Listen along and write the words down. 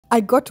I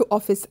got to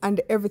office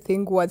and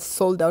everything was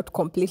sold out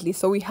completely.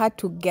 So we had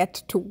to get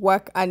to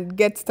work and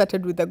get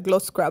started with the glow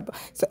scrub.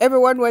 So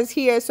everyone was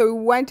here. So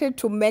we wanted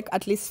to make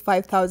at least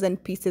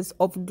 5,000 pieces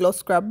of glow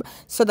scrub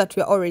so that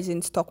we're always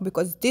in stock,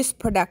 because this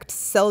product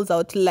sells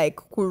out like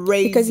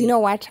crazy. Because you know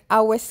what?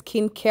 Our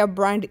skincare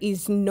brand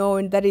is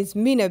known, that is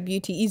Mina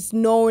Beauty, is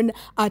known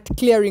at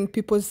clearing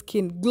people's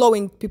skin,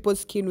 glowing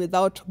people's skin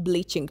without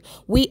bleaching.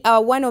 We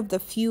are one of the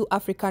few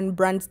African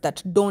brands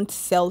that don't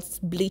sell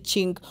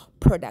bleaching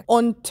product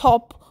on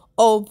top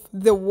of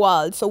the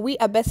world. So we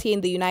are based here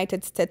in the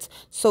United States.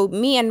 So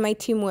me and my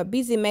team were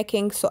busy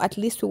making, so at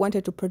least we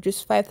wanted to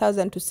produce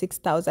 5,000 to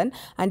 6,000,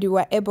 and we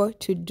were able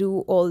to do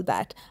all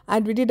that.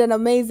 And we did an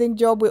amazing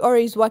job. We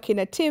always work in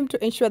a team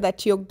to ensure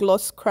that your glow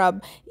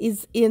scrub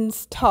is in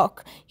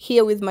stock,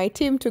 here with my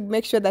team to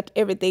make sure that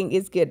everything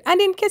is good.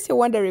 And in case you're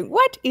wondering,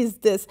 what is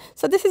this?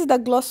 So this is the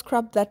glow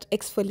scrub that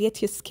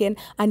exfoliates your skin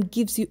and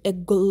gives you a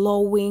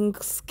glowing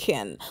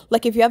skin.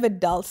 Like if you have a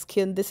dull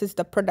skin, this is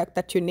the product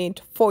that you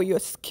need for your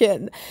skin.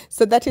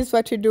 So that is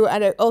what you do.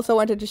 And I also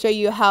wanted to show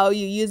you how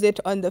you use it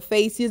on the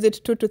face. Use it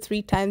 2 to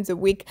 3 times a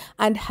week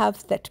and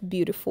have that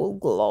beautiful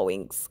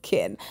glowing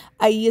skin.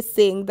 Are you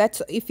saying that?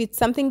 If it's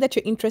something that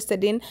you're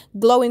interested in,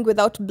 glowing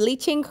without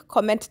bleaching,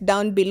 comment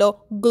down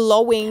below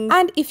glowing.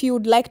 And if you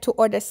would like to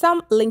order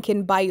some, link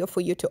in bio for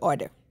you to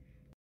order.